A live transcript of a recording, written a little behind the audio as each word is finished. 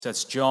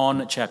That's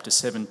John chapter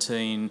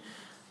 17,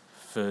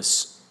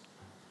 verse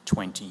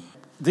 20.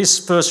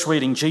 This first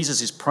reading,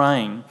 Jesus is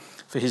praying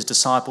for his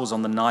disciples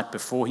on the night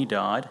before he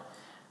died,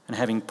 and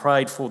having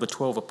prayed for the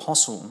 12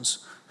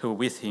 apostles who were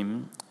with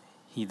him,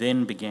 he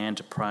then began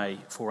to pray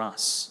for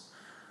us,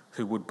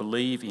 who would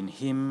believe in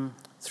him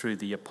through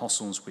the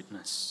apostles'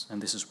 witness. And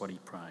this is what he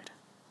prayed.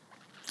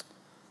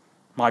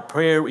 My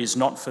prayer is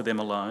not for them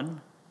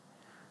alone.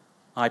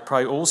 I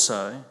pray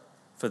also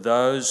for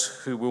those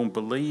who will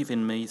believe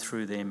in me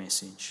through their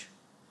message,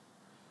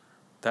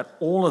 that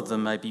all of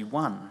them may be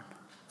one,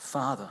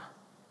 Father,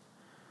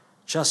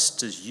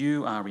 just as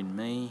you are in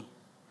me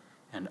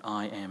and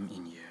I am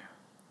in you.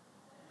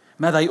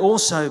 May they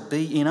also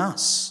be in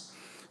us,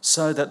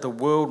 so that the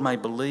world may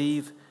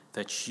believe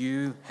that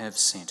you have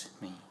sent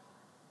me.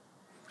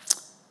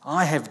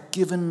 I have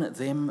given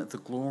them the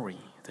glory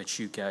that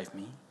you gave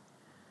me,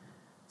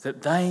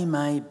 that they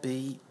may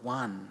be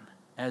one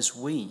as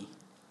we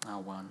are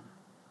one.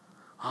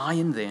 I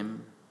in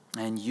them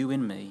and you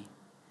in me,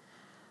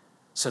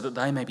 so that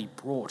they may be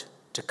brought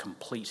to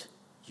complete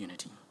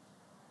unity.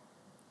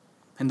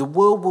 And the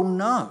world will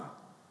know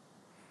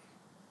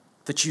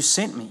that you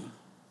sent me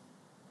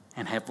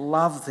and have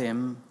loved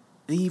them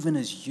even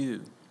as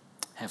you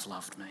have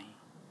loved me.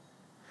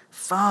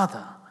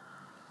 Father,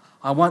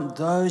 I want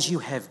those you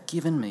have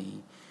given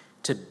me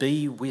to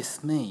be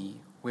with me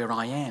where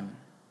I am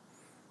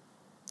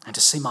and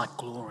to see my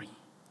glory,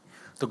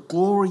 the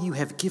glory you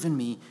have given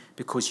me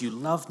because you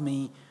loved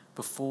me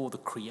before the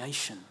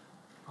creation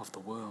of the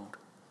world.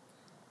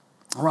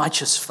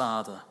 Righteous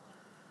Father,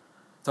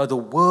 though the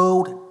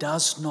world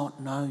does not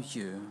know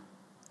you,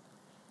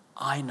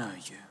 I know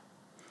you,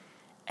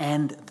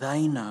 and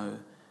they know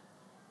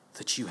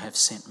that you have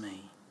sent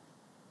me.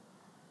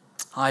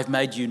 I have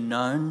made you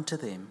known to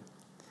them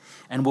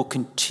and will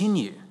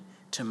continue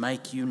to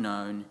make you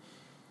known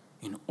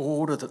in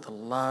order that the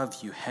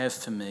love you have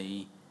for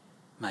me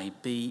may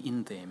be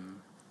in them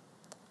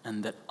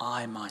and that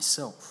I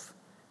myself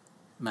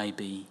may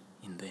be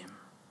in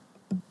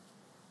them.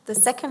 The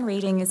second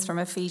reading is from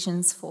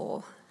Ephesians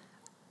 4,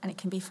 and it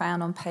can be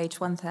found on page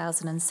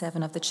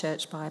 1007 of the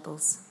Church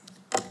Bibles.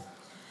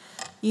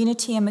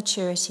 Unity and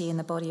maturity in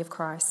the body of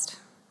Christ.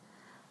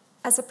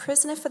 As a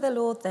prisoner for the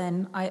Lord,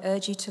 then, I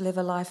urge you to live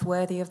a life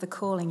worthy of the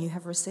calling you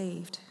have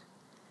received.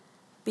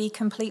 Be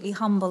completely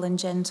humble and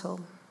gentle.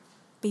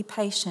 Be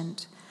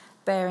patient,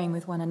 bearing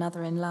with one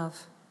another in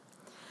love.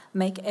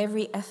 Make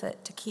every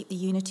effort to keep the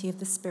unity of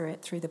the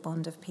Spirit through the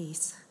bond of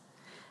peace.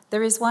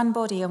 There is one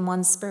body and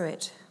one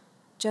Spirit,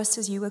 just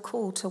as you were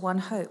called to one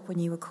hope when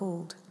you were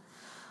called.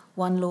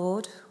 One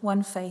Lord,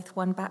 one faith,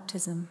 one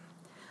baptism,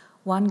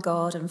 one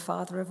God and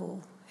Father of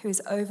all, who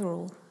is over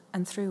all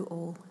and through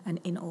all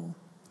and in all.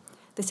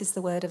 This is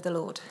the word of the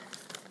Lord.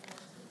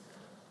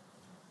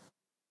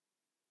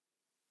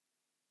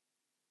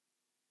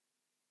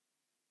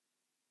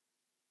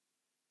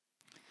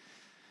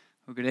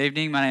 Well, good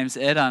evening. My name's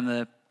Ed. I'm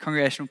the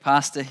congregational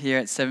pastor here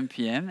at 7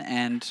 p.m.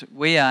 and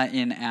we are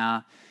in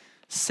our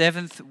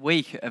 7th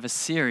week of a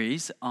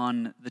series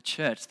on the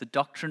church, the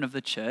doctrine of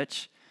the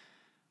church.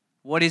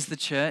 What is the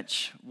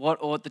church? What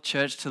ought the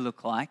church to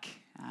look like?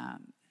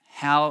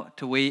 How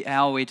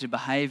are we to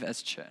behave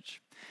as church?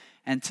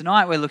 And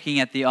tonight we're looking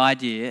at the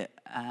idea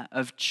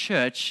of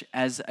church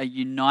as a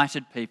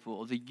united people,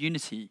 or the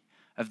unity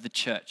of the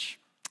church.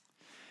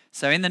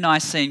 So in the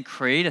Nicene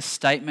Creed, a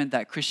statement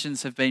that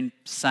Christians have been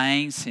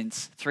saying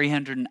since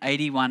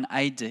 381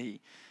 AD,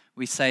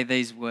 we say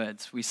these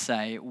words. We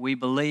say, we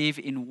believe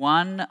in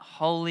one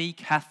holy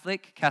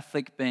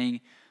Catholic being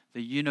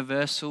the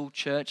universal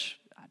church,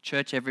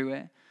 church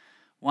everywhere,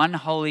 one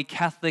holy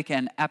Catholic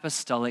and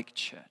apostolic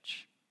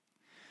church.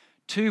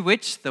 To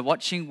which the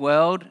watching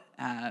world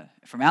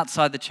from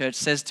outside the church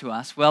says to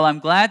us, well, I'm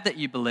glad that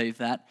you believe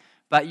that,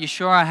 but you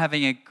sure are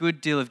having a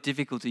good deal of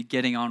difficulty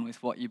getting on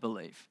with what you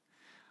believe.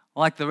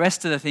 Like the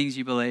rest of the things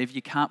you believe,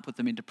 you can't put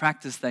them into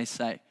practice, they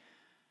say.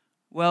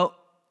 Well,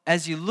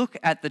 as you look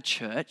at the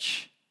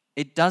church,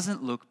 it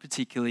doesn't look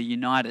particularly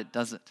united,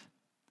 does it?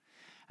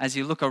 As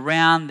you look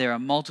around, there are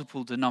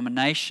multiple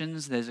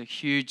denominations. There's a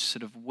huge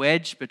sort of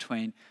wedge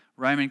between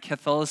Roman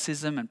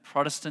Catholicism and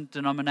Protestant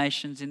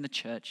denominations in the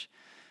church.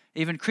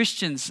 Even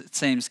Christians, it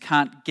seems,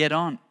 can't get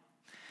on.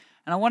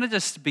 And I want to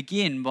just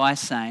begin by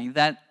saying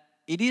that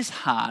it is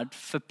hard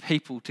for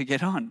people to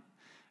get on.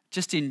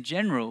 Just in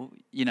general,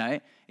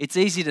 it's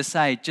easy to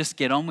say, just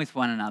get on with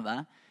one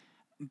another,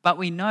 but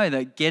we know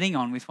that getting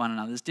on with one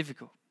another is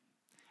difficult.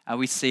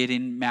 We see it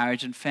in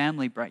marriage and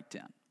family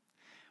breakdown.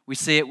 We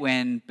see it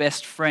when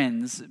best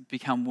friends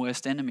become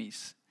worst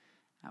enemies.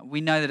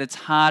 We know that it's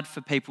hard for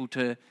people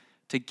to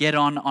get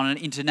on an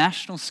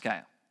international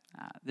scale.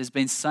 There's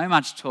been so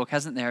much talk,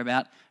 hasn't there,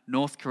 about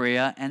North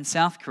Korea and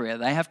South Korea.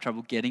 They have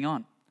trouble getting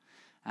on.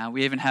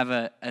 We even have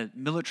a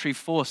military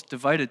force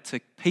devoted to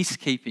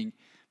peacekeeping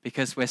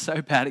because we're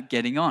so bad at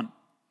getting on.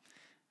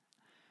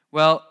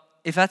 Well,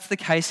 if that's the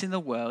case in the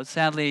world,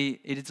 sadly,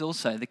 it is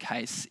also the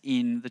case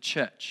in the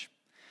church.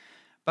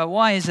 But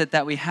why is it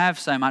that we have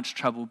so much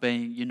trouble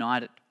being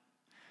united?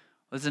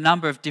 There's a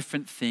number of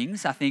different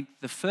things. I think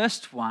the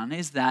first one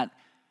is that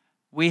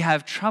we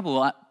have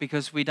trouble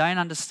because we don't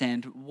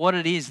understand what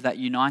it is that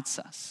unites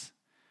us,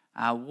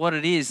 what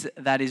it is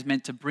that is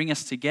meant to bring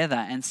us together.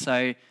 And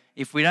so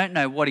if we don't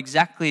know what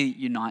exactly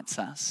unites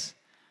us,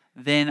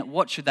 then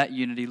what should that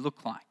unity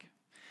look like?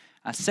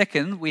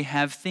 Second, we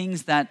have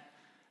things that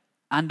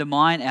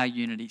undermine our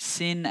unity,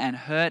 sin and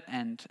hurt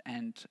and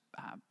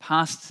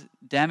past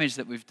damage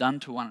that we've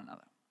done to one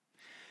another.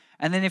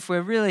 And then if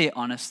we're really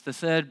honest, the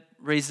third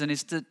reason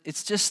is that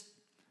it's just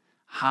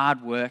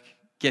hard work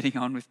getting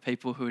on with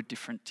people who are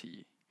different to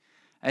you.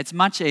 It's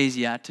much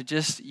easier to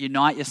just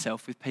unite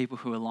yourself with people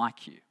who are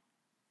like you.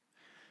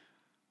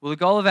 Well, the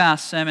goal of our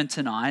sermon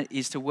tonight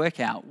is to work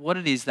out what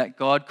it is that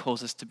God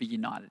calls us to be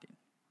united in.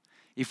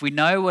 If we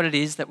know what it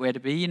is that we're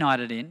to be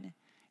united in,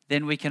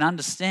 then we can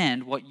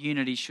understand what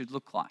unity should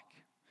look like.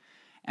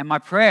 And my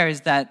prayer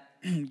is that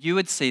you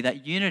would see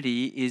that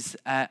unity is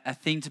a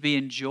thing to be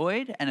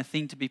enjoyed and a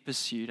thing to be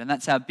pursued. And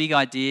that's our big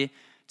idea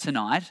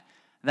tonight.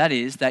 That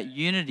is, that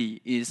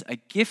unity is a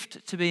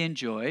gift to be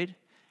enjoyed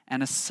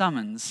and a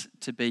summons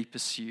to be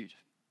pursued.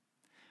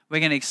 We're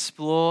going to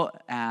explore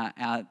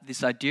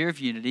this idea of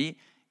unity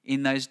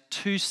in those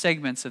two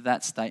segments of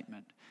that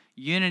statement.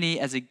 Unity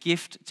as a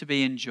gift to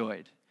be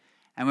enjoyed.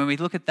 And when we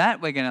look at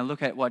that, we're going to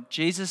look at what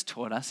Jesus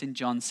taught us in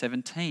John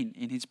 17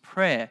 in his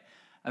prayer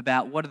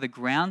about what are the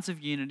grounds of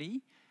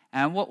unity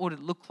and what would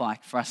it look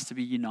like for us to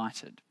be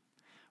united.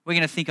 We're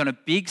going to think on a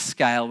big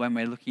scale when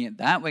we're looking at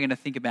that. We're going to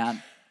think about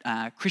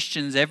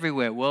Christians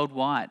everywhere,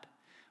 worldwide.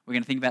 We're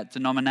going to think about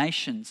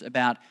denominations,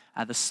 about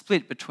the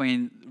split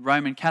between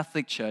Roman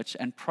Catholic Church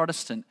and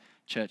Protestant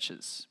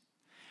churches.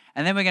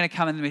 And then we're going to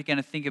come and we're going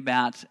to think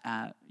about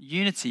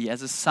unity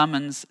as a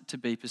summons to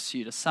be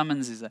pursued. A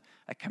summons is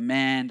a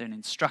command, an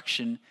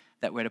instruction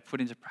that we're to put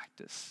into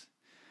practice.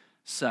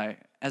 So,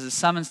 as a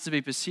summons to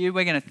be pursued,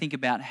 we're going to think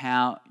about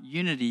how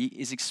unity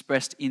is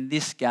expressed in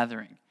this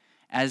gathering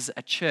as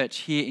a church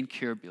here in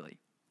Kirribilli.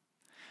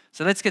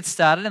 So let's get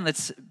started and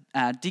let's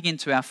dig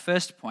into our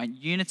first point,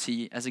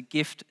 unity as a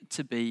gift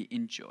to be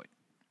enjoyed.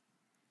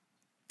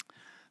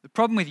 The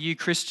problem with you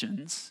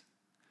Christians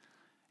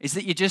is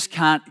that you just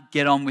can't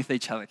get on with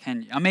each other,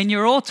 can you? I mean,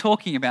 you're all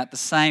talking about the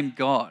same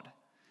God.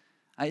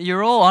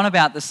 You're all on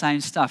about the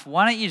same stuff.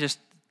 Why don't you just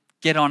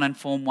get on and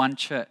form one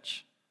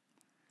church?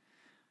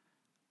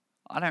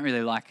 I don't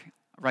really like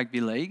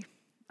rugby league.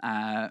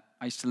 I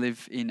used to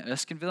live in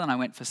Erskineville and I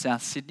went for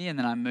South Sydney and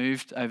then I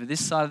moved over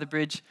this side of the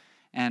bridge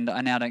and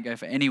I now don't go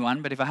for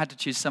anyone, but if I had to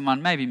choose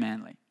someone, maybe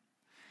Manly.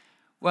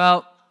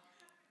 Well,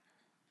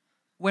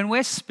 when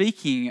we're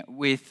speaking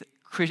with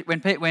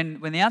when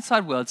the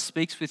outside world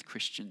speaks with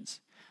Christians,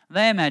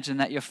 they imagine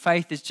that your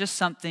faith is just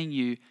something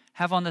you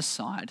have on the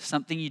side,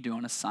 something you do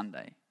on a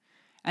Sunday.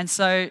 And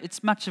so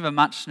it's much of a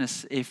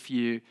muchness if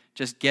you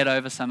just get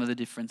over some of the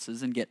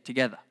differences and get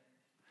together.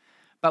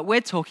 But we're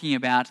talking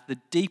about the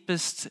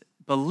deepest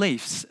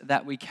beliefs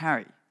that we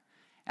carry,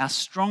 our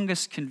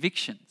strongest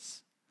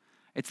convictions.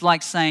 It's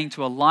like saying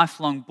to a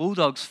lifelong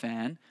Bulldogs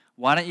fan,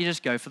 why don't you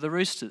just go for the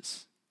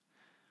Roosters?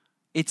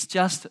 It's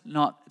just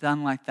not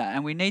done like that.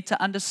 And we need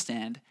to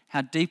understand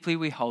how deeply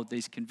we hold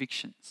these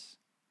convictions.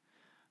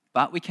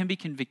 But we can be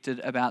convicted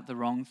about the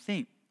wrong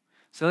thing.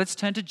 So let's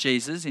turn to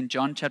Jesus in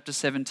John chapter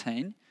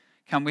 17.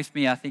 Come with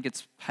me, I think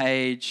it's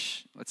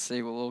page, let's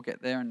see, we'll all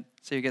get there and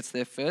see who gets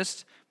there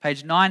first.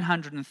 Page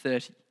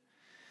 930.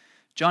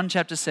 John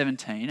chapter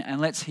 17,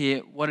 and let's hear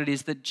what it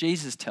is that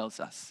Jesus tells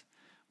us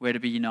we're to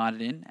be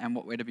united in and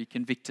what we're to be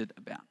convicted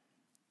about.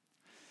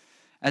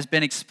 As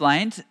Ben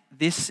explained,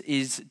 this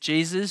is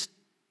Jesus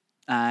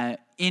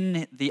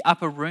in the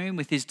upper room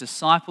with his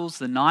disciples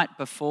the night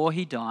before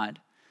he died.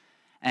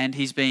 And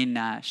he's been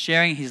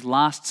sharing his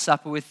last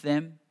supper with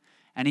them.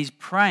 And he's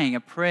praying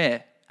a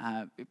prayer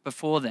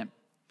before them.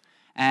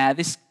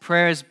 This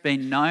prayer has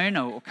been known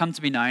or come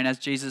to be known as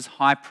Jesus'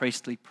 high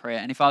priestly prayer.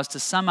 And if I was to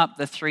sum up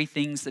the three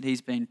things that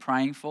he's been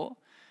praying for,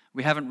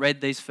 we haven't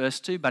read these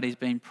first two, but he's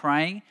been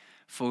praying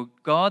for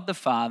God the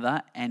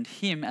Father and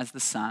him as the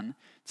Son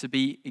to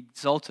be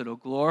exalted or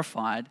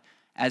glorified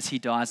as he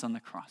dies on the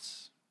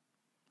cross.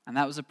 And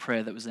that was a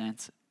prayer that was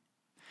answered.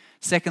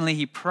 Secondly,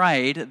 he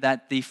prayed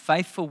that the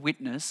faithful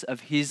witness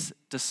of his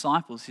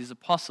disciples, his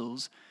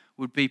apostles,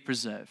 would be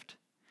preserved.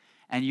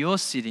 And you're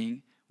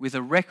sitting with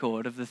a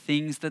record of the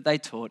things that they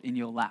taught in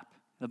your lap,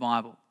 the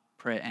Bible,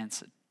 prayer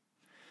answered.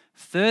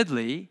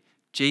 Thirdly,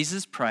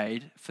 Jesus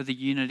prayed for the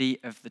unity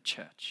of the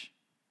church.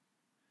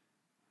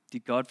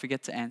 Did God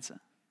forget to answer?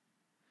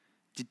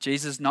 Did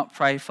Jesus not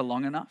pray for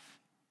long enough?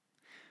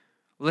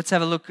 Well, let's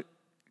have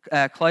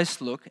a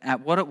close look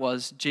at what it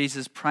was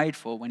Jesus prayed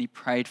for when he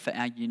prayed for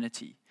our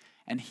unity.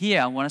 And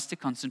here I want us to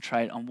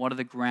concentrate on what are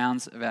the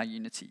grounds of our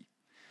unity.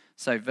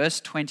 So verse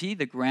 20,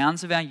 the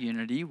grounds of our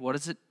unity, what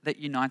is it that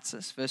unites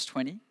us? Verse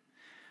 20,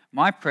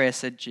 my prayer,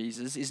 said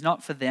Jesus, is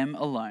not for them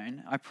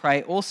alone. I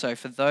pray also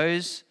for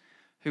those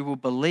who will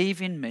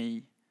believe in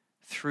me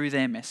through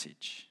their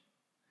message.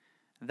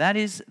 That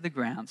is the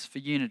grounds for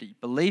unity.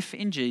 Belief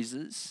in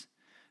Jesus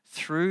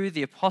through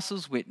the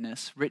apostles'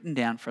 witness written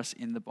down for us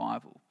in the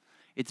Bible.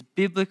 It's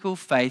biblical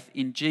faith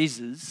in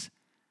Jesus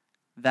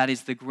that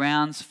is the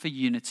grounds for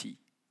unity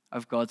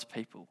of God's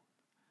people,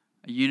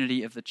 a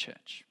unity of the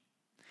church.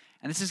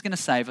 And this is going to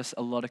save us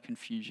a lot of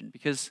confusion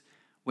because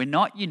we're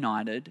not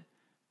united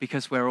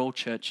because we're all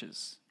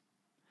churches.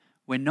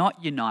 We're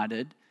not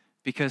united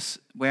because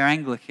we're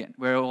Anglican.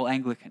 We're all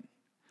Anglican.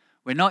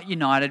 We're not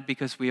united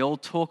because we all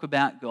talk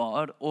about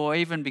God or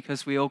even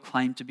because we all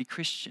claim to be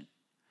Christian.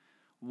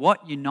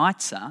 What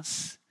unites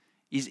us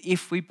is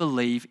if we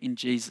believe in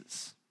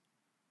Jesus.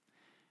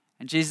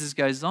 And Jesus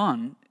goes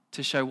on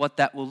to show what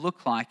that will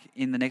look like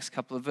in the next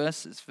couple of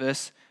verses.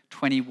 Verse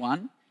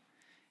 21,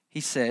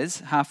 he says,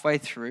 halfway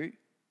through,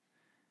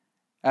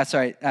 at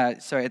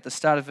the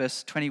start of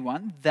verse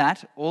 21,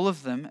 that all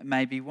of them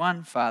may be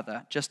one,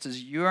 Father, just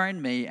as you are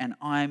in me and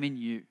I am in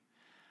you.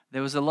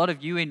 There was a lot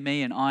of you in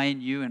me and I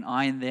in you and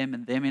I in them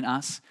and them in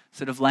us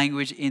sort of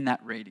language in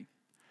that reading.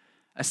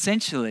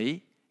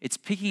 Essentially, it's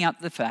picking up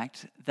the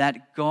fact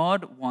that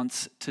God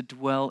wants to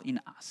dwell in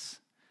us.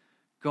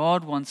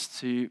 God wants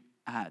to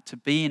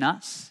be in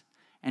us,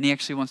 and he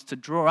actually wants to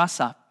draw us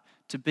up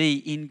to be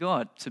in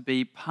God, to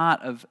be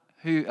part of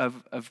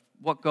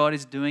what God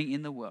is doing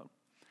in the world.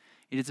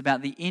 It is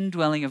about the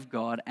indwelling of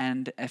God,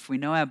 and if we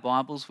know our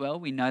Bibles well,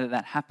 we know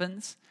that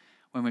happens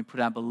when we put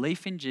our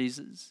belief in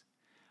Jesus.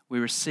 We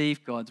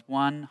receive God's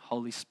one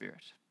Holy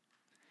Spirit.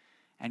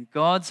 And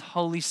God's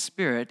Holy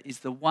Spirit is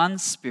the one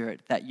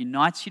Spirit that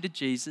unites you to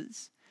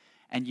Jesus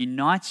and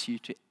unites you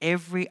to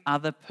every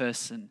other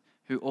person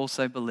who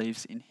also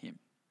believes in him.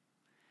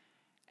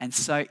 And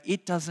so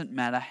it doesn't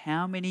matter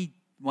how many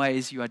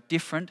ways you are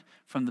different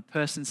from the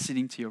person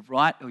sitting to your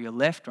right or your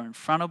left or in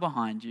front or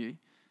behind you.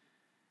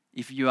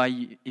 If you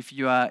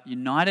are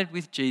united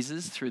with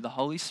Jesus through the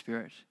Holy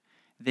Spirit,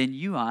 then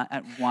you are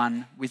at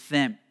one with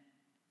them.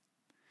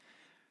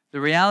 The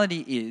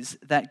reality is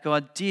that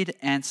God did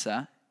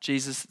answer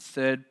Jesus'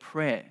 third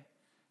prayer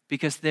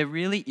because there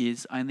really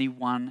is only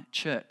one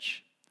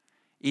church.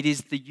 It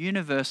is the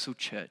universal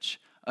church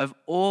of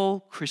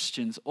all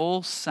Christians,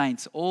 all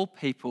saints, all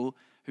people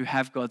who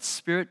have God's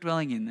Spirit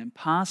dwelling in them,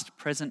 past,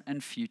 present,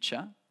 and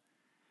future.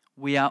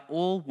 We are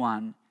all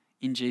one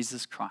in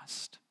Jesus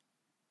Christ.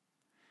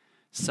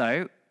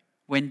 So,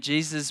 when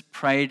Jesus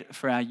prayed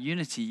for our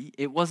unity,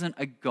 it wasn't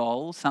a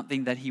goal,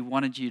 something that he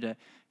wanted you to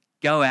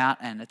go out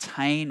and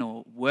attain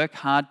or work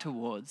hard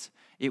towards.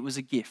 It was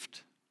a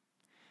gift.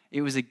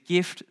 It was a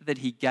gift that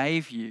he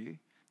gave you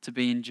to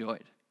be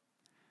enjoyed.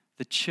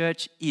 The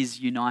church is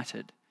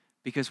united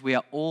because we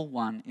are all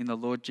one in the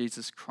Lord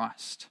Jesus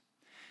Christ.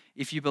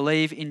 If you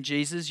believe in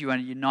Jesus, you are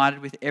united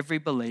with every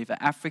believer,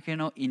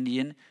 African or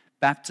Indian,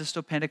 Baptist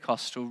or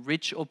Pentecostal,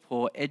 rich or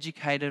poor,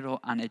 educated or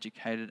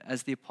uneducated.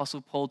 As the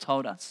Apostle Paul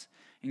told us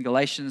in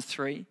Galatians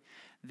 3,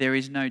 there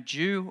is no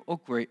Jew or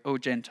Greek or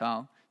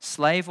Gentile,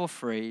 slave or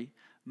free,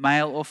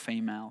 male or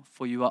female,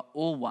 for you are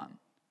all one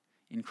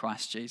in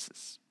Christ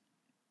Jesus.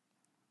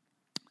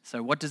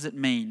 So what does it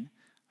mean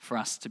for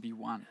us to be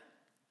one?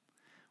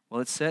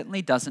 Well, it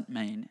certainly doesn't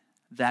mean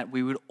that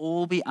we would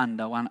all be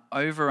under one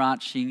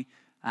overarching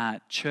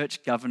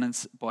church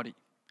governance body,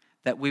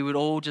 that we would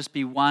all just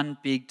be one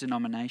big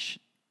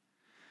denomination.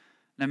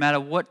 No matter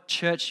what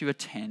church you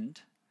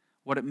attend,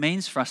 what it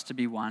means for us to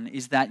be one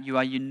is that you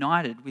are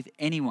united with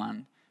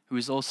anyone who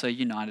is also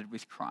united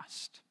with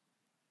Christ.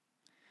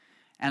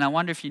 And I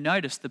wonder if you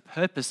noticed the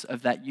purpose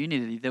of that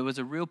unity. There was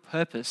a real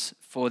purpose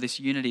for this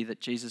unity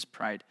that Jesus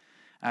prayed.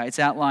 It's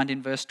outlined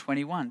in verse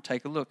 21.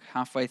 Take a look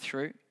halfway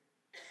through.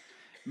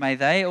 May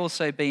they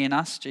also be in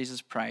us,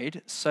 Jesus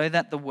prayed, so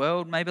that the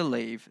world may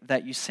believe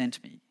that you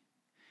sent me.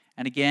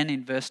 And again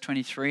in verse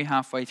 23,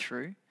 halfway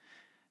through,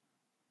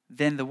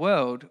 then the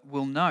world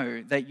will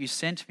know that you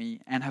sent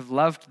me and have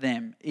loved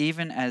them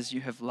even as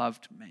you have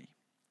loved me.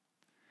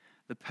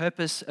 The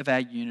purpose of our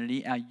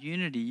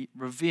unity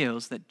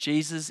reveals that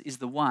Jesus is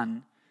the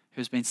one who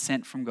has been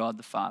sent from God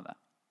the Father.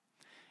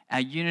 Our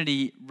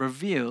unity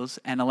reveals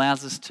and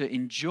allows us to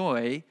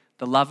enjoy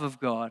the love of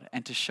God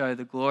and to show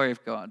the glory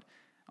of God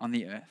on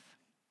the earth.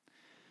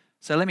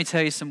 So let me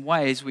tell you some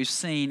ways we've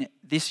seen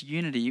this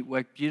unity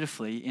work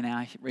beautifully in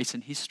our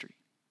recent history.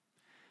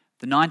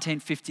 The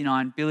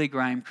 1959 Billy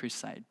Graham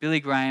Crusade. Billy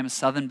Graham, a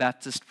Southern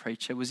Baptist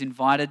preacher, was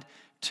invited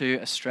to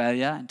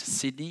Australia and to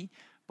Sydney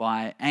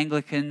by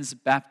Anglicans,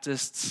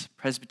 Baptists,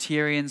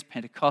 Presbyterians,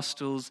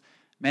 Pentecostals,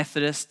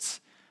 Methodists.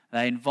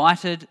 They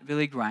invited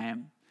Billy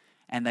Graham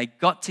and they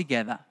got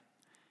together,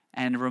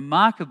 and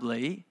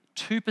remarkably,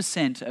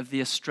 2% of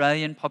the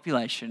Australian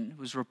population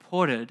was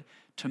reported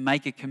to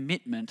make a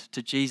commitment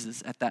to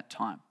Jesus at that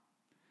time.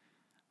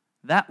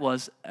 That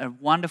was a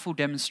wonderful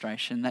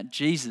demonstration that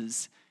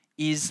Jesus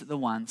is the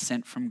one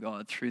sent from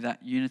God through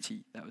that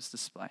unity that was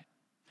displayed.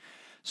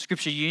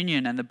 Scripture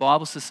Union and the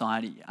Bible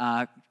Society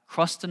are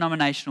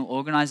cross-denominational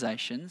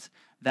organisations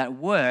that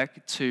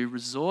work to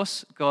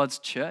resource God's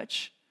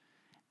church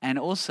and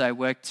also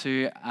work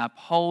to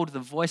uphold the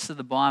voice of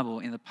the Bible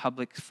in the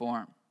public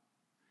forum.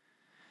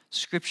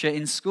 Scripture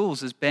in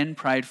Schools, as Ben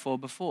prayed for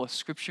before,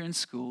 Scripture in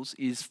Schools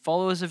is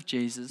followers of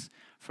Jesus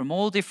from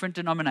all different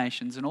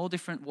denominations and all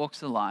different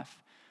walks of life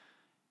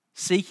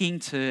seeking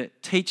to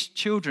teach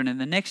children in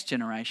the next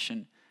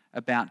generation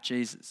about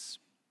Jesus.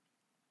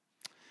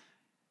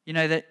 You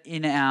know that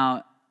in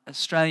our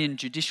Australian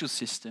judicial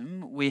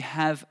system, we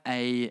have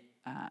a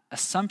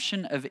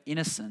assumption of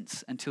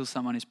innocence until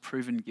someone is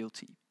proven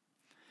guilty.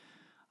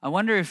 I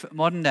wonder if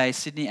modern-day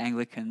Sydney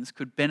Anglicans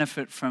could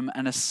benefit from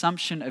an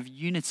assumption of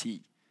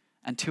unity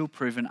until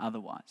proven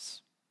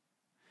otherwise.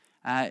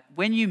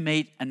 When you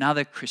meet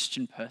another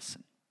Christian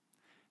person,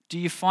 do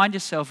you find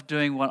yourself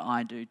doing what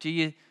I do? Do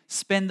you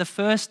spend the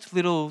first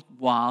little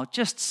while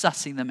just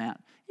sussing them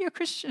out? You're a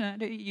Christian,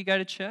 do you go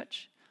to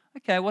church?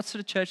 Okay, what sort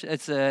of church?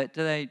 Do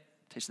they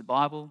teach the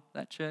Bible,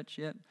 that church?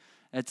 Yeah.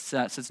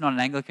 So it's not an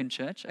Anglican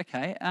church.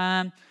 Okay.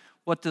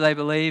 What do they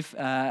believe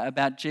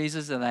about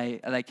Jesus? Are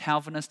they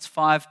Calvinists,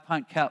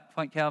 5-point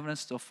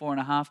Calvinists, or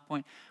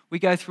 4.5-point? We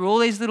go through all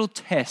these little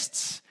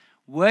tests,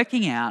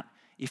 working out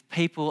if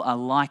people are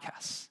like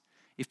us,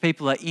 if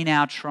people are in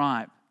our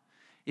tribe,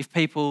 if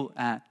people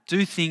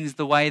do things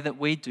the way that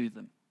we do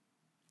them.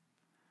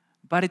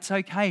 But it's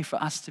okay for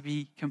us to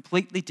be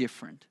completely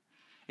different.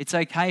 It's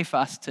okay for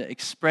us to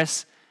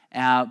express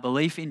our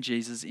belief in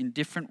Jesus in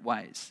different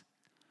ways.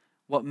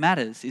 What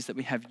matters is that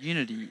we have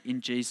unity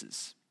in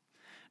Jesus.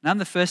 Now, I'm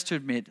the first to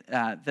admit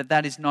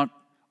that is not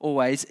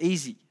always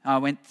easy. I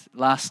went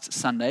last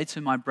Sunday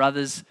to my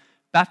brother's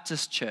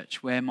Baptist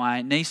church where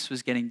my niece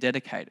was getting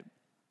dedicated.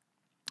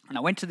 And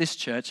I went to this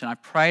church and I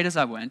prayed as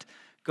I went,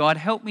 God,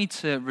 help me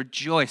to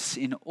rejoice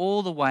in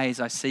all the ways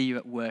I see you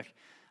at work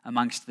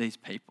amongst these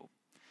people.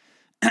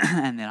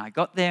 And then I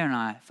got there and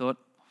I thought,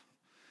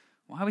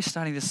 why are we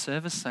starting this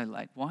service so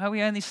late? Why are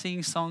we only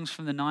singing songs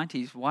from the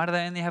 90s? Why do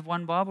they only have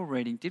one Bible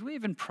reading? Did we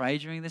even pray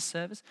during this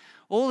service?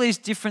 All these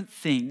different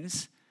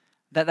things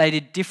that they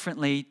did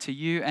differently to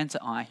you and to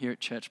I here at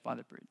Church by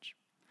the Bridge.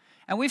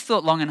 And we've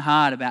thought long and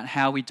hard about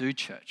how we do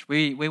church.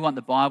 We want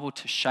the Bible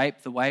to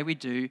shape the way we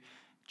do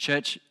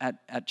church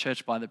at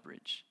Church by the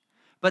Bridge.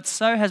 But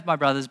so has my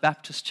brother's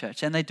Baptist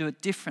church, and they do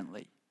it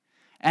differently.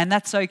 And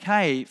that's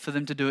okay for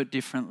them to do it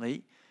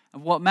differently.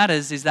 And what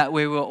matters is that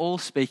we were all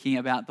speaking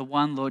about the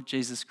one Lord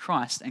Jesus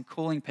Christ and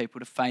calling people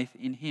to faith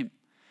in him.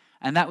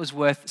 And that was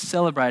worth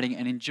celebrating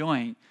and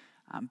enjoying.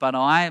 But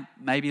I,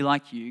 maybe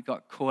like you,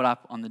 got caught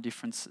up on the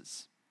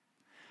differences.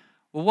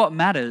 Well, what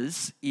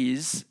matters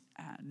is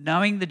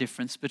knowing the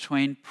difference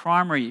between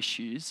primary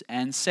issues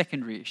and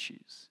secondary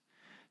issues.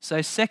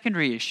 So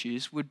secondary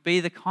issues would be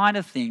the kind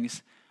of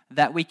things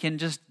that we can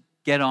just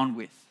get on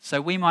with.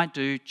 So we might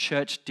do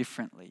church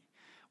differently.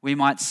 We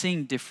might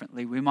sing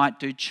differently. We might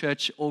do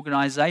church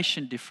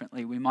organisation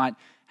differently. We might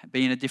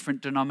be in a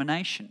different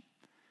denomination.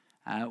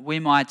 We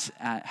might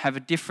have a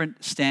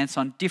different stance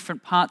on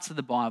different parts of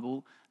the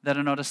Bible that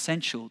are not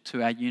essential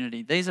to our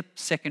unity. These are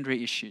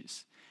secondary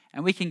issues,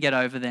 and we can get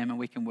over them and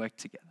we can work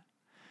together.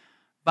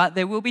 But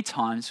there will be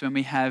times when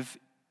we have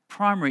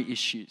primary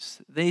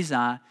issues. These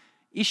are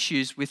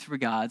issues with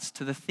regards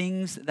to the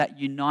things that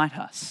unite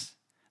us.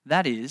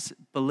 That is,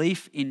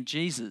 belief in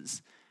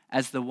Jesus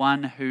as the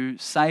one who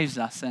saves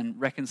us and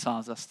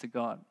reconciles us to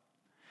God.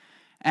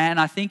 And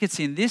I think it's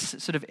in this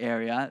sort of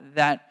area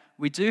that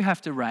we do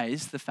have to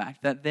raise the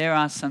fact that there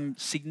are some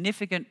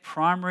significant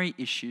primary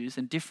issues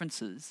and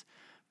differences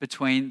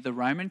between the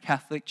Roman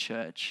Catholic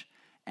Church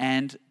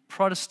and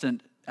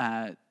Protestant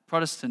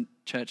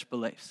church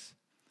beliefs.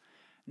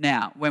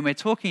 Now, when we're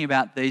talking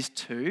about these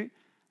two,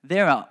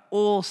 there are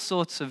all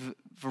sorts of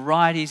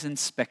varieties and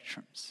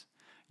spectrums.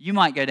 You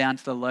might go down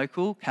to the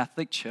local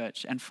Catholic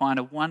church and find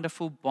a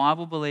wonderful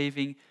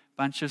Bible-believing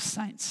bunch of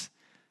saints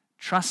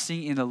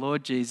trusting in the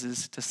Lord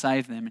Jesus to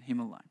save them and him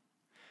alone.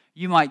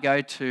 You might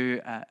go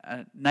to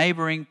a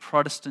neighbouring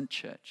Protestant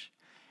church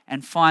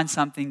and find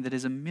something that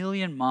is a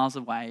million miles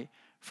away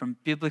from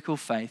biblical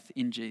faith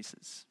in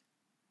Jesus.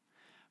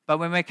 But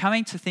when we're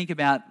coming to think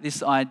about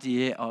this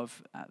idea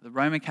of the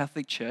Roman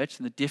Catholic Church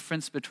and the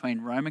difference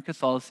between Roman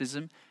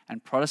Catholicism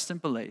and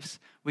Protestant beliefs,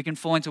 we can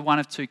fall into one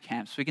of two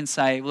camps. We can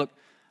say, look,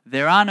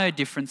 there are no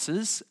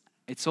differences,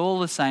 it's all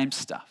the same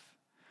stuff.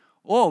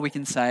 Or we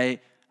can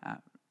say,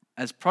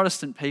 as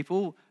Protestant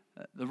people,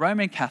 the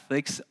Roman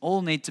Catholics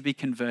all need to be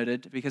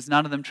converted because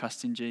none of them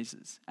trust in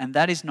Jesus. And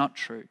that is not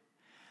true.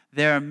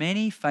 There are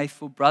many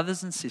faithful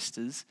brothers and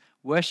sisters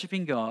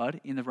worshipping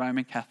God in the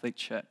Roman Catholic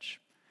Church,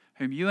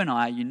 whom you and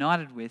I are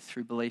united with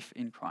through belief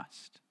in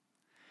Christ.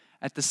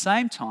 At the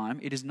same time,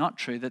 it is not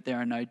true that there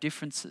are no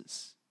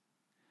differences.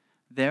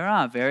 There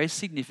are very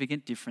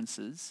significant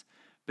differences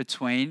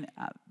between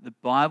the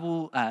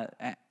Bible,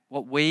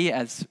 what we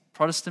as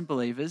Protestant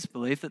believers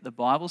believe that the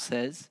Bible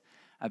says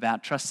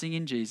about trusting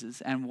in Jesus,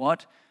 and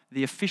what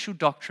the official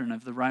doctrine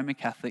of the Roman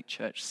Catholic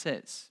Church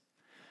says.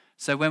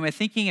 So when we're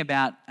thinking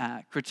about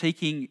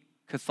critiquing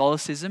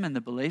Catholicism and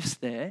the beliefs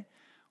there,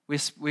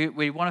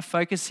 we want to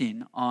focus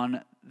in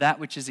on that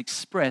which is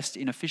expressed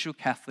in official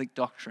Catholic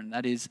doctrine,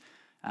 that is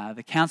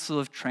the Council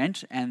of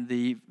Trent and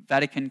the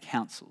Vatican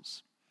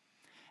Councils.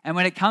 And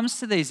when it comes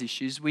to these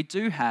issues, we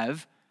do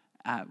have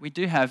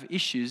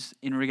issues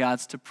in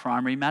regards to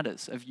primary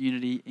matters of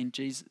unity in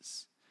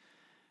Jesus.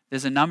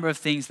 There's a number of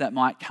things that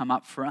might come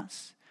up for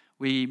us.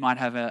 We might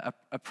have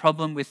a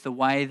problem with the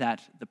way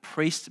that the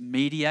priest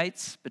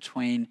mediates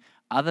between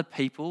other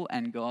people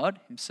and God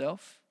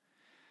himself.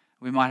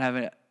 We might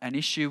have an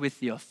issue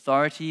with the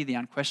authority, the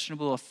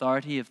unquestionable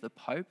authority of the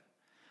Pope,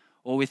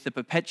 or with the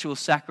perpetual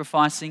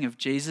sacrificing of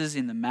Jesus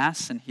in the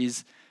Mass and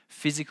his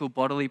physical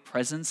bodily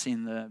presence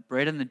in the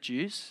bread and the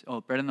juice,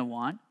 or bread and the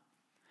wine.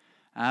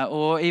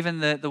 Or even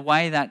the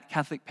way that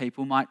Catholic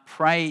people might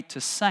pray to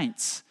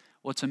saints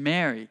or to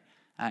Mary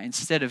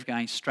instead of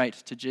going straight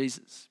to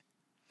Jesus.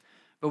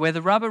 But where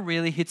the rubber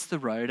really hits the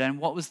road, and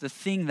what was the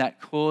thing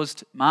that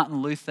caused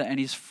Martin Luther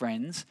and his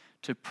friends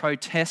to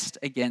protest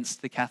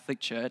against the Catholic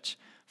Church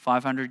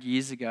 500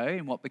 years ago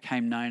in what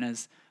became known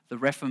as the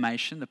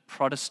Reformation, the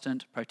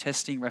Protestant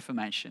protesting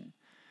Reformation,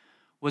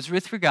 was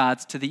with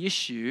regards to the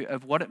issue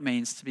of what it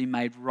means to be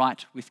made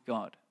right with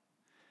God,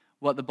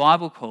 what the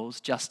Bible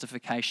calls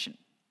justification.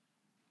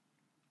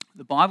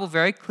 The Bible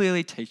very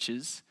clearly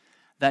teaches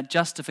that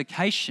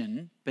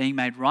justification, being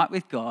made right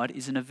with God,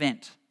 is an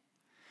event.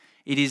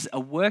 It is a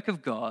work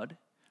of God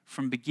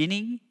from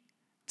beginning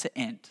to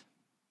end.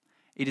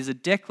 It is a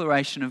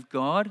declaration of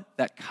God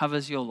that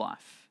covers your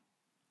life.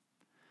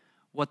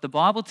 What the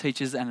Bible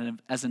teaches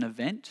as an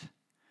event,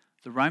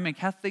 the Roman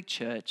Catholic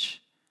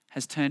Church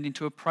has turned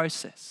into a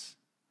process,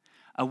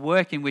 a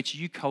work in which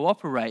you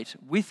cooperate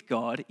with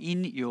God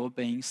in your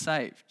being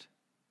saved,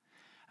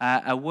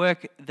 a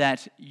work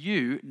that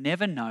you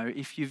never know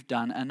if you've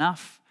done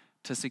enough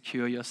to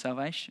secure your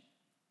salvation.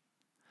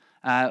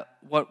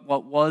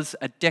 What was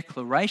a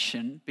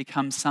declaration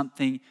becomes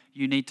something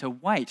you need to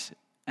wait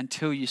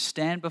until you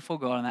stand before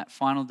God on that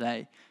final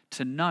day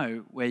to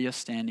know where your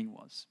standing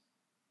was.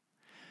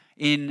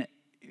 In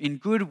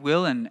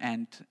goodwill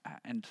and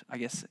I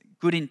guess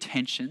good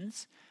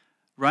intentions,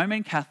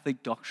 Roman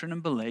Catholic doctrine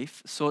and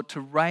belief sought to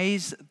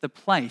raise the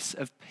place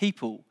of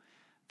people,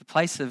 the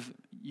place of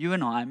you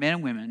and I, men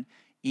and women,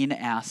 in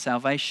our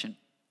salvation.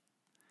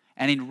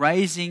 And in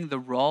raising the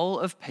role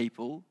of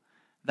people,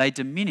 they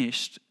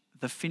diminished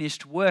the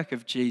finished work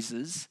of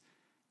Jesus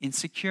in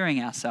securing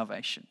our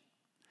salvation.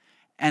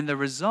 And the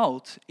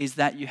result is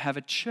that you have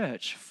a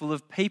church full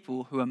of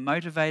people who are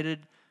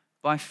motivated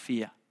by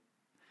fear.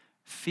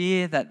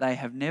 Fear that they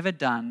have never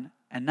done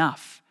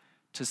enough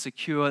to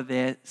secure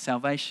their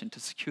salvation, to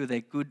secure their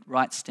good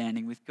right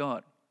standing with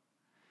God.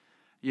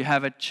 You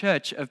have a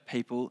church of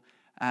people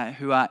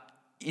who are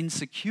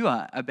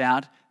insecure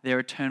about their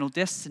eternal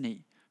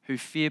destiny, who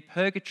fear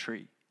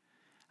purgatory,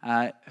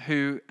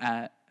 who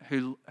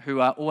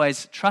are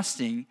always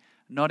trusting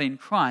not in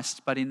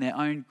Christ but in their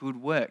own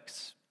good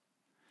works.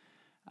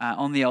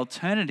 On the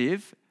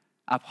alternative,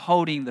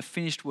 upholding the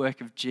finished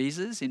work of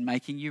Jesus in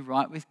making you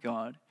right with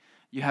God,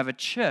 you have a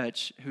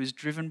church who is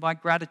driven by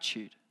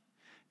gratitude.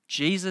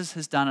 Jesus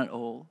has done it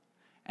all,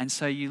 and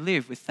so you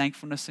live with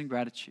thankfulness and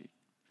gratitude.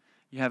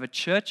 You have a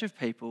church of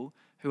people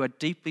who are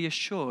deeply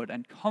assured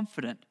and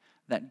confident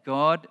that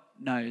God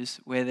knows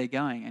where they're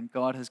going and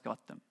God has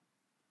got them.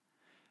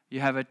 You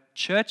have a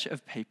church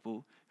of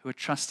people who are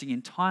trusting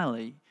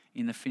entirely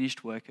in the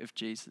finished work of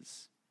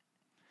Jesus.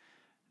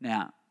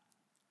 Now,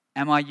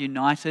 am I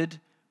united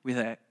with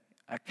a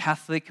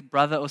Catholic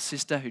brother or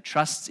sister who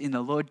trusts in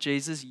the Lord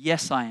Jesus?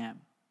 Yes, I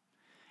am.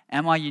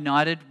 Am I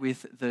united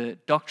with the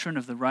doctrine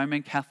of the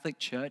Roman Catholic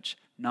Church?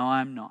 No,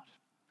 I'm not.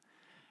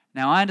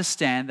 Now, I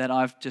understand that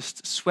I've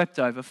just swept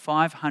over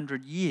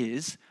 500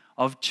 years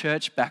of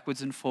church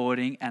backwards and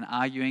forwarding and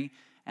arguing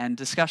and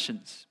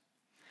discussions.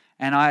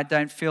 And I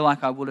don't feel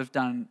like I would have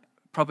done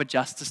proper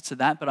justice to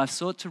that, but I've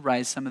sought to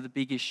raise some of the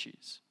big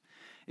issues.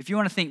 If you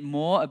want to think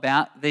more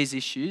about these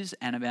issues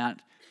and about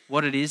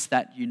what it is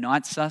that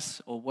unites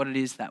us or what it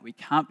is that we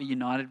can't be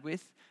united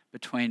with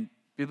between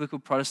biblical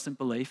Protestant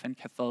belief and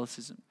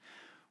Catholicism,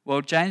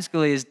 well, James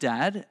Gallia's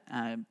dad,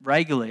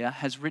 Ray Gallia,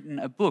 has written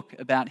a book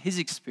about his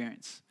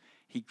experience.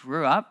 He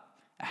grew up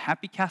a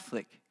happy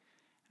Catholic.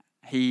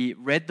 He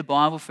read the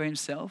Bible for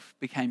himself,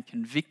 became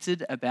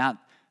convicted about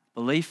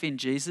belief in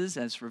Jesus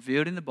as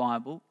revealed in the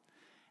Bible,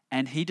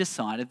 and he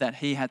decided that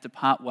he had to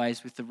part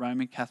ways with the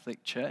Roman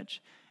Catholic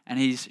Church, and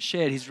he's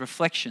shared his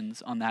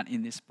reflections on that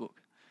in this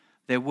book.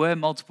 There were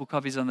multiple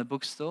copies on the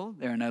bookstall.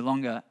 There are no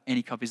longer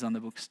any copies on the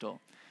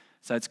bookstall.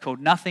 So it's called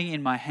Nothing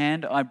in My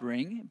Hand I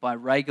Bring by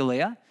Ray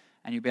Gallia,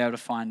 and you'll be able to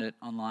find it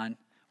online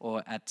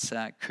or at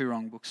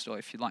Koorong Bookstore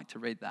if you'd like to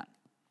read that.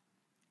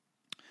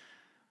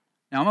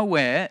 Now, I'm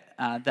aware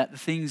that the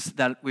things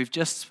that we've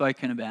just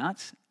spoken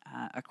about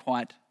are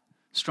quite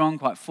strong,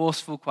 quite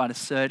forceful, quite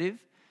assertive,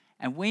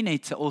 and we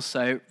need to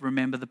also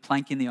remember the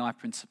plank in the eye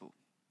principle.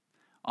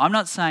 I'm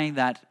not saying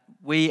that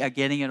we are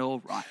getting it all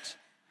right,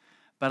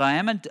 but I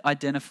am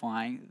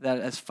identifying that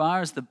as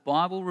far as the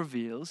Bible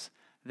reveals,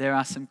 there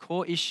are some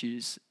core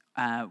issues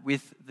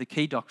with the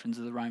key doctrines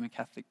of the Roman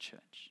Catholic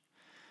Church.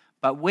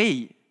 But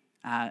we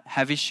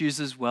have issues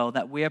as well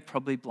that we are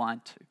probably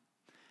blind to,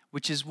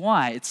 which is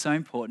why it's so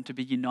important to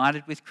be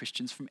united with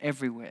Christians from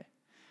everywhere.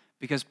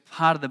 Because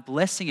part of the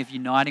blessing of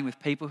uniting with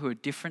people who are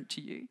different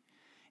to you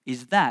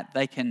is that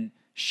they can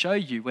show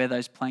you where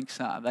those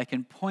planks are. They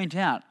can point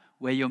out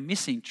where you're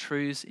missing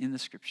truths in the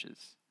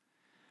Scriptures.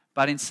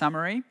 But in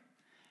summary,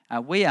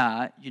 we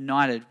are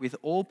united with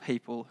all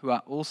people who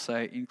are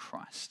also in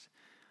Christ.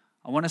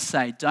 I want to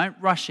say, don't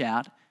rush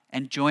out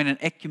and join an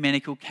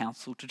ecumenical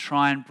council to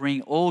try and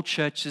bring all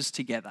churches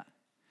together.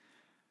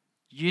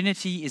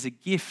 Unity is a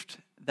gift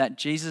that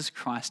Jesus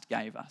Christ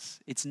gave us.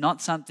 It's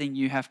not something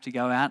you have to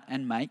go out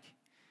and make.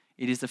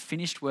 It is the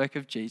finished work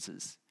of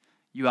Jesus.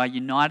 You are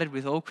united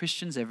with all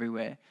Christians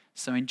everywhere,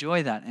 so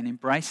enjoy that and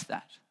embrace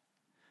that.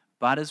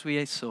 But as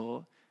we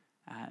saw,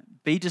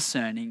 be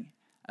discerning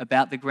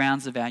about the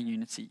grounds of our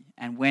unity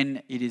and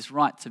when it is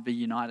right to be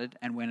united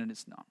and when it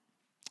is not.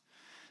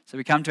 So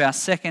we come to our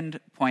second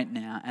point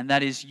now, and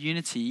that is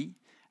unity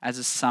as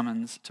a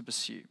summons to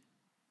pursue.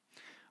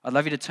 I'd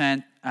love you to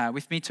turn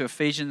with me to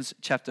Ephesians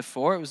chapter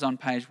 4. It was on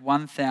page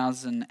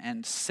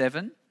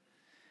 1007.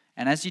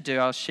 And as you do,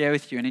 I'll share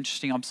with you an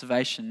interesting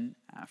observation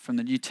from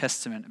the New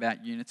Testament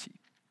about unity.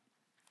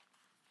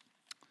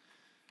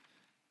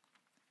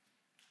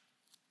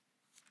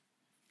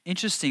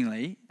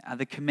 Interestingly,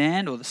 the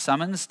command or the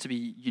summons to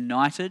be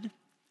united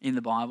in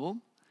the Bible,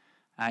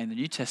 in the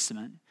New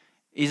Testament,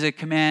 is a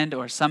command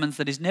or a summons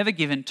that is never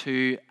given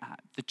to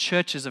the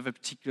churches of a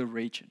particular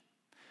region.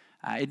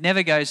 It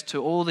never goes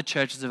to all the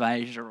churches of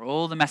Asia or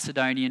all the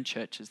Macedonian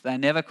churches. They're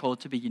never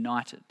called to be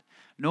united.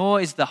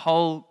 Nor is the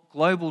whole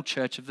global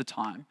church of the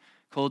time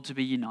called to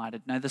be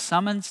united. No, the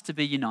summons to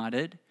be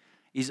united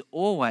is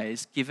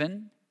always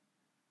given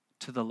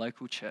to the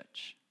local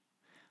church.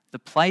 The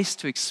place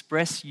to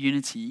express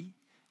unity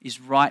is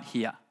right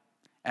here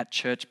at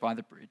Church by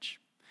the Bridge.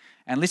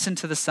 And listen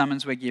to the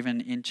summons we're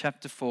given in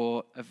chapter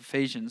 4 of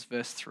Ephesians,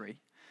 verse 3.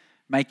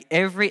 Make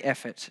every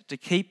effort to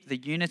keep the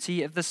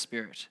unity of the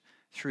Spirit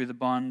through the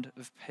bond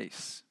of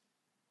peace.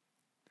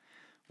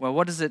 Well,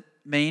 what does it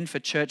mean for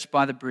Church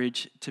by the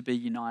Bridge to be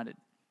united?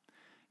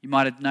 You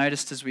might have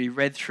noticed as we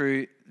read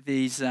through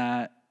these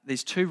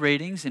two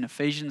readings in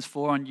Ephesians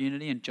 4 on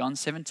unity and John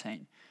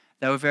 17,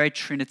 they were very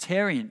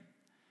Trinitarian.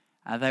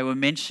 They were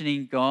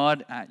mentioning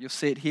God. You'll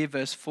see it here,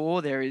 verse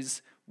 4, there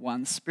is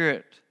one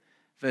Spirit.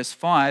 Verse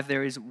 5,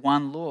 there is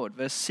one Lord.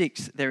 Verse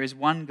 6, there is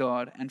one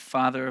God and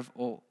Father of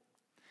all.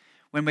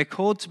 When we're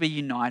called to be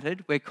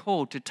united, we're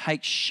called to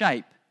take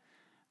shape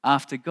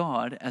after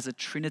God as a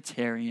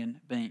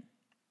Trinitarian being.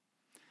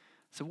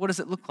 So what does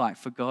it look like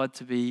for God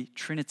to be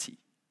Trinity?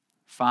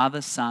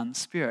 Father, Son,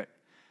 Spirit.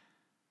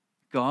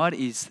 God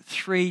is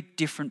three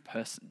different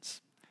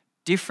persons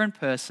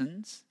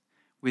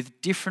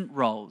with different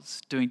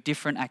roles doing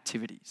different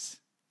activities.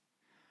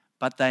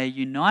 But they are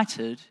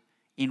united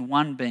in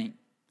one being,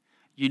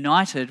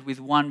 united with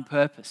one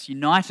purpose,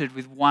 united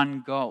with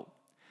one goal.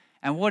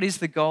 And what is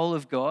the goal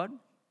of God?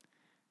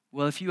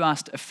 Well, if you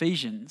asked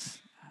Ephesians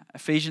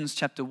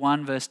chapter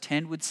 1 verse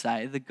 10 would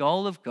say the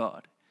goal of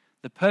God,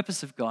 the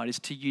purpose of God is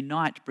to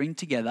unite, bring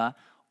together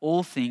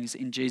all things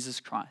in Jesus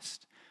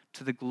Christ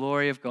to the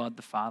glory of God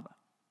the Father.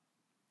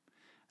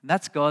 And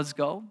that's God's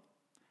goal,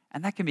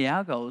 and that can be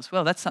our goal as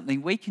well. That's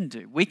something we can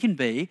do. We can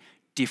be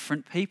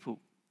different people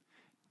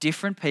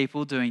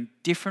doing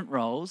different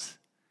roles,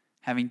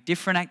 having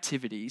different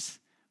activities,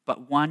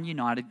 but one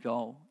united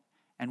goal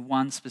and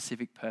one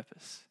specific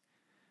purpose: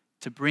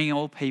 to bring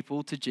all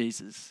people to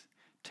Jesus,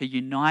 to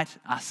unite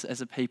us as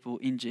a people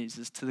in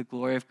Jesus to the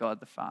glory of God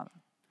the Father.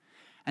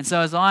 And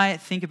so as I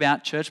think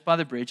about Church by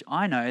the Bridge,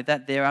 I know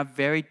that there are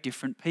very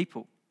different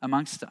people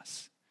amongst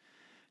us.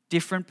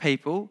 Different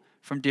people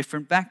from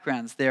different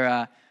backgrounds. There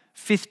are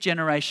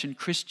fifth-generation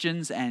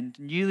Christians and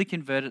newly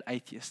converted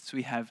atheists.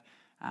 We have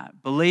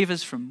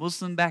believers from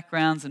Muslim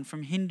backgrounds and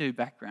from Hindu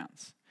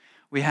backgrounds.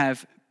 We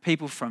have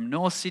people from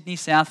North Sydney,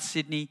 South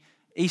Sydney,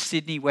 East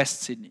Sydney,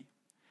 West Sydney.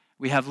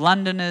 We have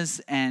Londoners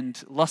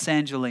and Los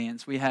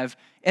Angeles. We have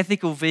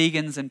ethical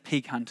vegans and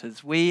pig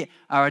hunters. We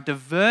are a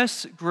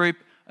diverse group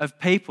of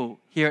people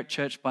here at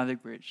Church by the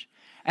Bridge.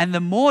 And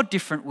the more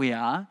different we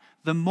are,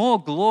 the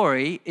more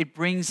glory it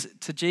brings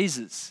to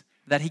Jesus,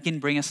 that he can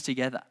bring us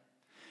together.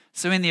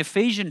 So in the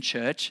Ephesian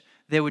church,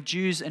 there were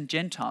Jews and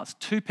Gentiles,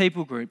 two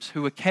people groups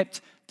who were kept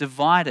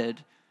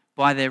divided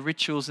by their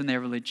rituals and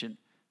their religion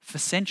for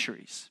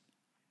centuries.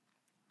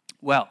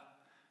 Well,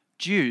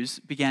 Jews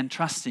began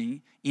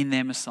trusting in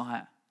their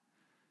Messiah.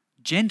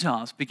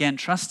 Gentiles began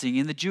trusting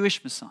in the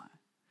Jewish Messiah.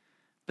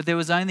 But there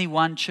was only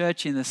one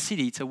church in the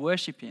city to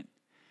worship in.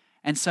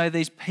 And so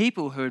these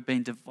people who had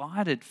been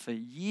divided for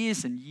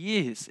years and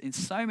years in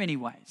so many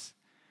ways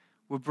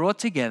were brought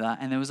together,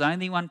 and there was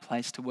only one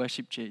place to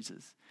worship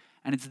Jesus.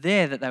 And it's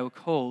there that they were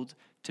called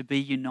to be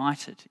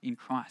united in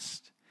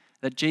Christ.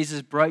 That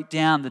Jesus broke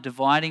down the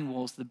dividing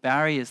walls, the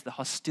barriers, the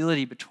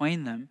hostility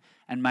between them,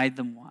 and made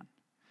them one.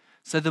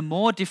 So the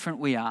more different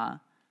we are,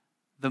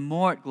 the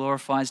more it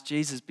glorifies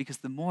Jesus, because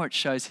the more it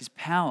shows his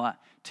power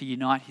to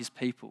unite his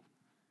people.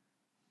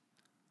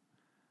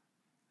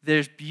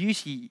 There's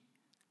beauty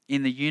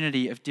in the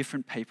unity of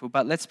different people,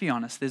 but let's be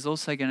honest, there's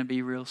also going to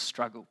be real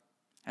struggle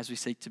as we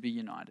seek to be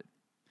united.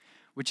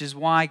 Which is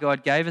why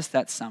God gave us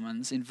that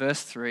summons in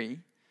verse 3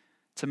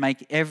 to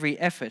make every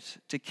effort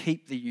to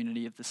keep the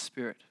unity of the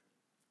Spirit.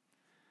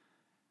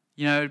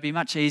 You know, it would be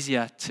much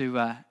easier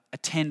to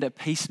attend a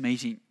peace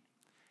meeting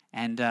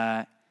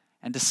and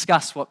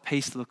discuss what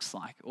peace looks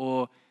like,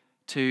 or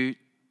to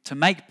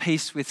make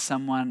peace with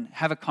someone,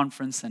 have a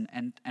conference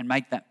and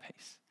make that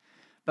peace.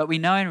 But we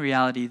know in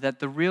reality that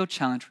the real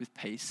challenge with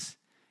peace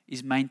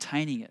is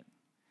maintaining it,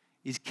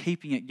 is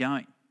keeping it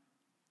going.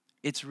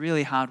 It's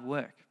really hard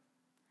work.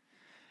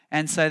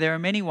 And so there are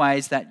many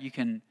ways that you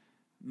can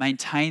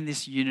maintain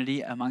this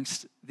unity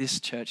amongst this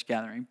church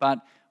gathering. But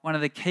one of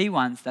the key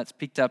ones that's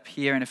picked up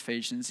here in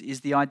Ephesians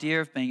is the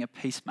idea of being a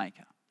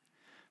peacemaker.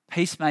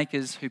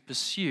 Peacemakers who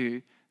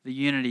pursue the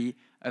unity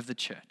of the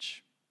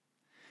church.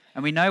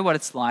 And we know what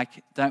it's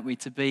like, don't we,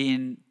 to be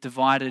in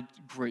divided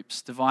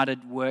groups,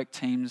 divided work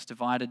teams,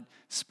 divided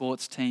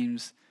sports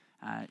teams,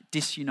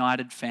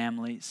 disunited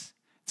families.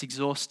 It's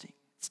exhausting.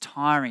 It's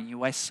tiring. You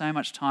waste so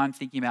much time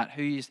thinking about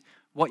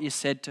what you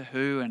said to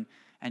who,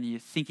 and you're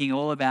thinking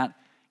all about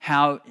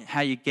how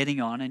you're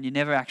getting on, and you're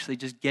never actually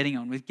just getting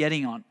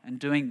on and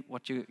doing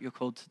what you're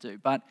called to do.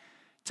 But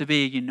to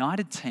be a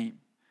united team,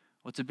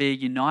 or to be a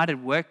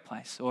united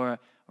workplace, or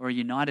a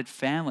united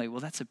family, well,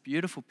 that's a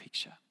beautiful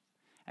picture.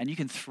 And you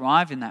can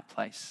thrive in that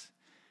place.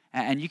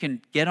 And you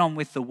can get on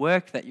with the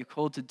work that you're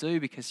called to do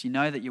because you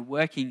know that you're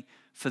working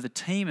for the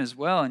team as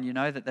well, and you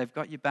know that they've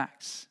got your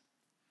backs.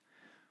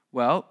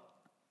 Well,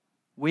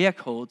 we are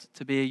called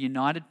to be a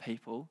united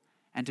people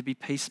and to be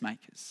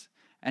peacemakers.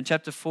 And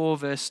chapter 4,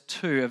 verse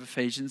 2 of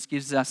Ephesians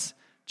gives us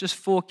just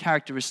 4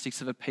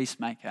 characteristics of a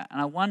peacemaker.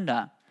 And I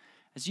wonder,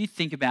 as you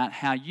think about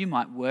how you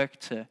might work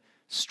to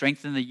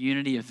strengthen the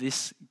unity of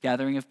this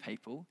gathering of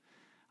people,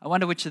 I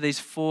wonder which of these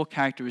 4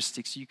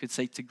 characteristics you could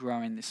seek to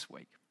grow in this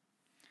week.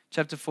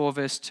 Chapter 4,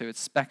 verse 2,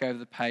 it's back over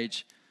the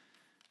page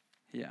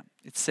here.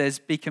 It says,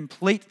 "Be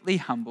completely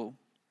humble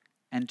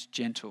and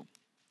gentle."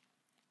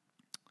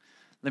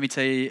 Let me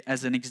tell you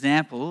as an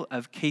example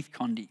of Keith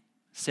Condy,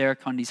 Sarah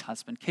Condy's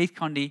husband. Keith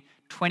Condy,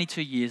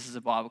 22 years as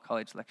a Bible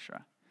college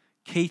lecturer.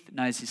 Keith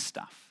knows his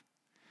stuff.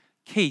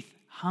 Keith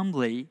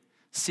humbly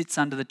sits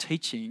under the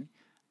teaching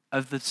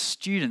of the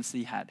students that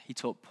he had. He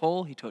taught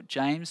Paul, he taught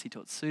James, he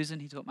taught Susan,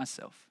 he taught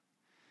myself.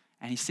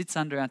 And he sits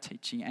under our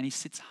teaching and he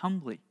sits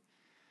humbly.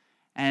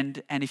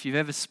 And if you've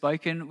ever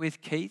spoken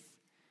with Keith,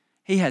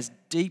 he has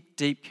deep,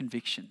 deep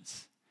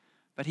convictions.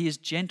 But he is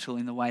gentle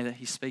in the way that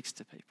he speaks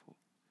to people.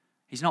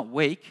 He's not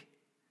weak.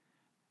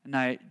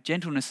 No,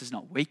 gentleness is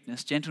not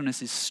weakness.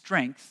 Gentleness is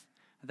strength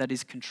that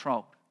is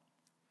controlled.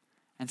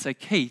 And so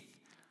Keith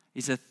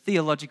is a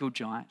theological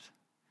giant,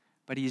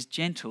 but he is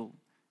gentle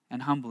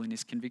and humble in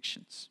his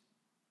convictions.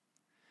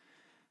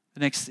 The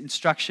next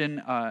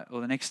instruction,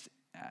 or the next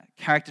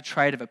character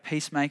trait of a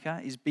peacemaker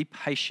is be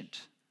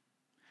patient.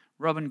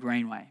 Robin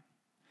Greenway.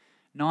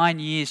 9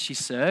 years she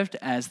served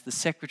as the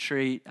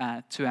secretary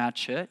to our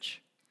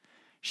church.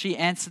 She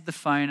answered the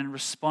phone and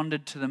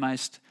responded to the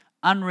most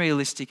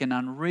unrealistic and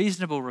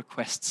unreasonable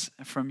requests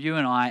from you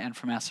and I and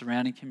from our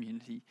surrounding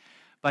community,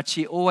 but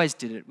she always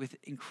did it with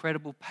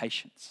incredible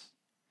patience.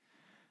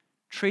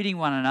 Treating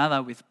one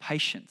another with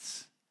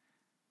patience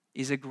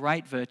is a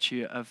great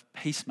virtue of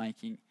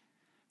peacemaking,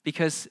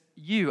 because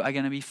you are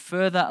going to be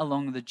further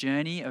along the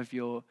journey of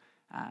your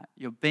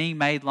being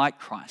made like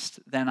Christ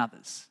than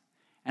others.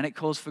 And it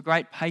calls for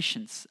great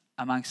patience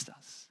amongst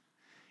us.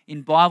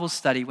 In Bible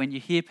study, when you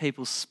hear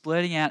people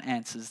splurting out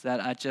answers that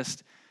are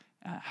just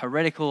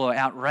heretical or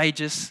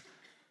outrageous,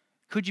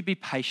 could you be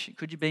patient?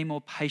 Could you be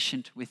more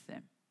patient with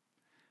them?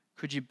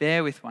 Could you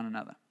bear with one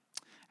another?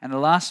 And the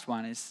last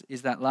one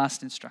is that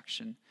last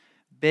instruction,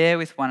 bear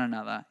with one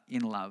another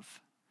in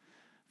love.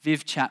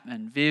 Viv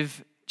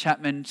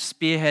Chapman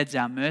spearheads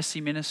our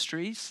mercy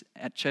ministries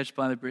at Church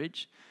by the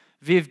Bridge.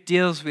 Viv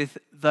deals with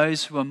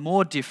those who are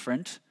more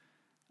different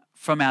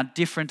from our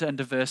different and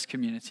diverse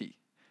community,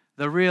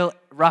 the real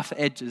rough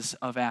edges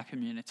of our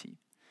community.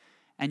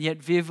 And yet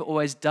Viv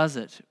always does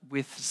it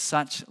with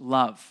such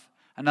love.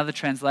 Another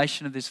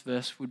translation of this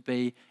verse would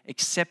be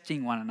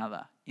accepting one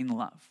another in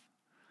love.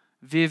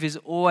 Viv is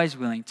always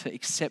willing to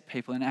accept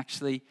people, and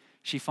actually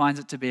she finds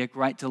it to be a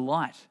great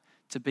delight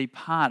to be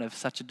part of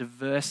such a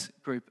diverse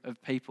group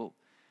of people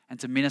and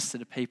to minister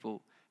to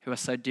people who are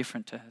so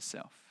different to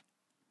herself.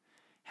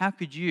 How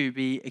could you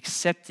be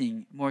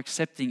more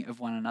accepting of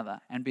one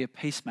another and be a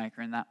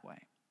peacemaker in that way?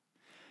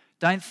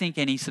 Don't think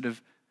any sort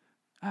of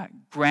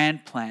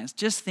grand plans.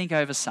 Just think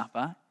over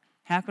supper,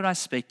 how could I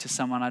speak to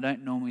someone I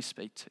don't normally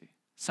speak to?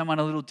 Someone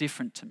a little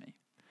different to me?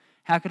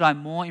 How could I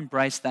more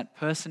embrace that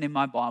person in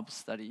my Bible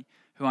study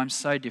who I'm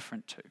so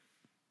different to?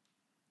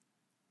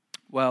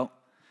 Well,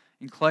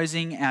 in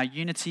closing, our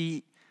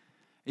unity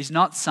is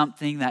not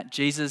something that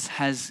Jesus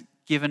has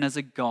given as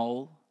a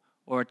goal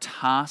or a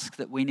task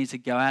that we need to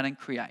go out and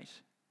create.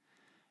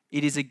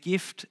 It is a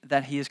gift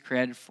that he has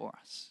created for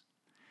us.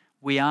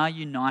 We are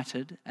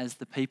united as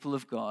the people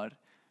of God.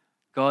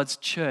 God's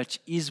church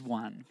is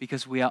one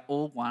because we are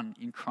all one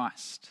in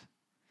Christ.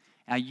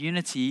 Our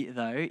unity,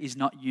 though, is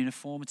not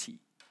uniformity.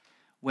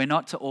 We're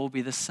not to all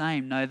be the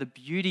same. No, the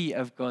beauty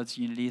of God's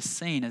unity is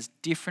seen as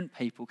different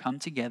people come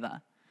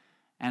together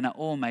and are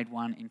all made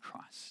one in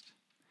Christ.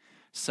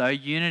 So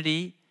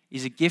unity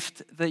is a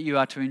gift that you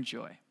are to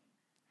enjoy.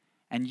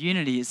 And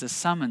unity is a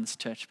summons,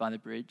 Church by the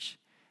Bridge,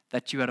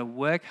 that you are to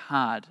work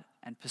hard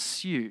and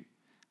pursue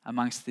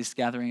amongst this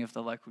gathering of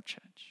the local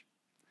church.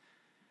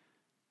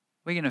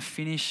 We're going to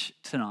finish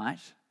tonight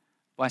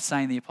by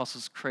saying the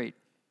Apostles' Creed.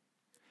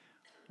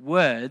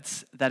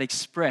 Words that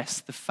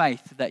express the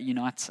faith that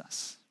unites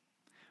us.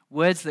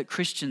 Words that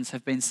Christians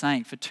have been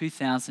saying for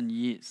 2,000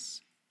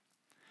 years.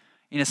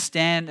 In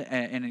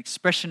an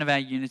expression of our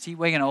unity,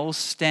 we're going to all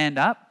stand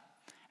up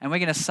and we're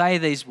going to say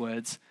these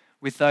words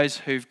with those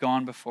who've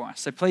gone before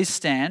us. So please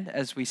stand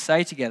as we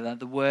say together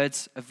the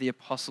words of the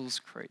Apostles'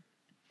 Creed.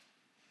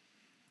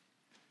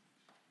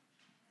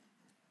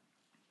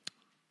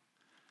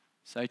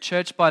 So,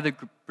 Church by the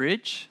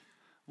Bridge,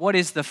 what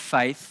is the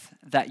faith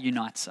that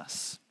unites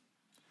us?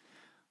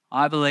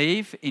 I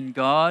believe in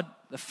God,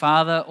 the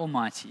Father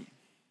Almighty,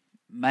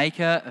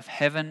 maker of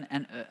heaven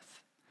and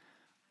earth.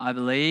 I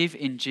believe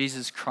in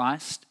Jesus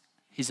Christ,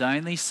 his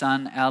only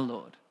Son, our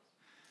Lord,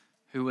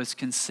 who was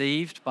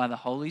conceived by the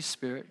Holy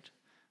Spirit,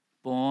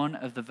 born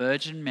of the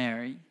Virgin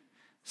Mary,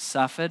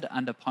 suffered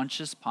under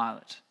Pontius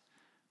Pilate,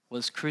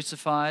 was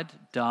crucified,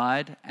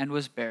 died, and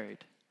was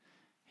buried.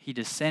 He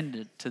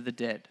descended to the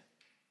dead.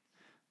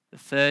 The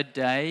third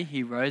day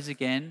he rose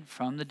again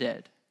from the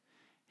dead.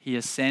 He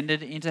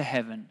ascended into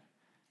heaven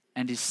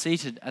and is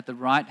seated at the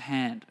right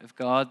hand of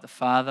God the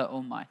Father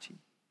Almighty.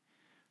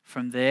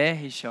 From there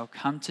he shall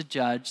come to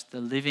judge the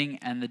living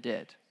and the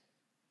dead.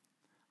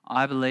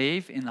 I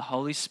believe in the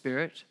Holy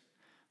Spirit,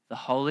 the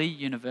holy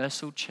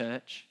universal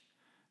church,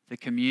 the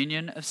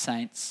communion of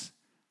saints,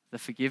 the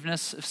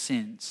forgiveness of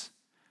sins,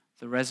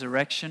 the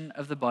resurrection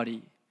of the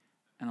body,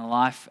 and the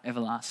life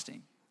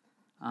everlasting.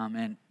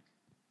 Amen.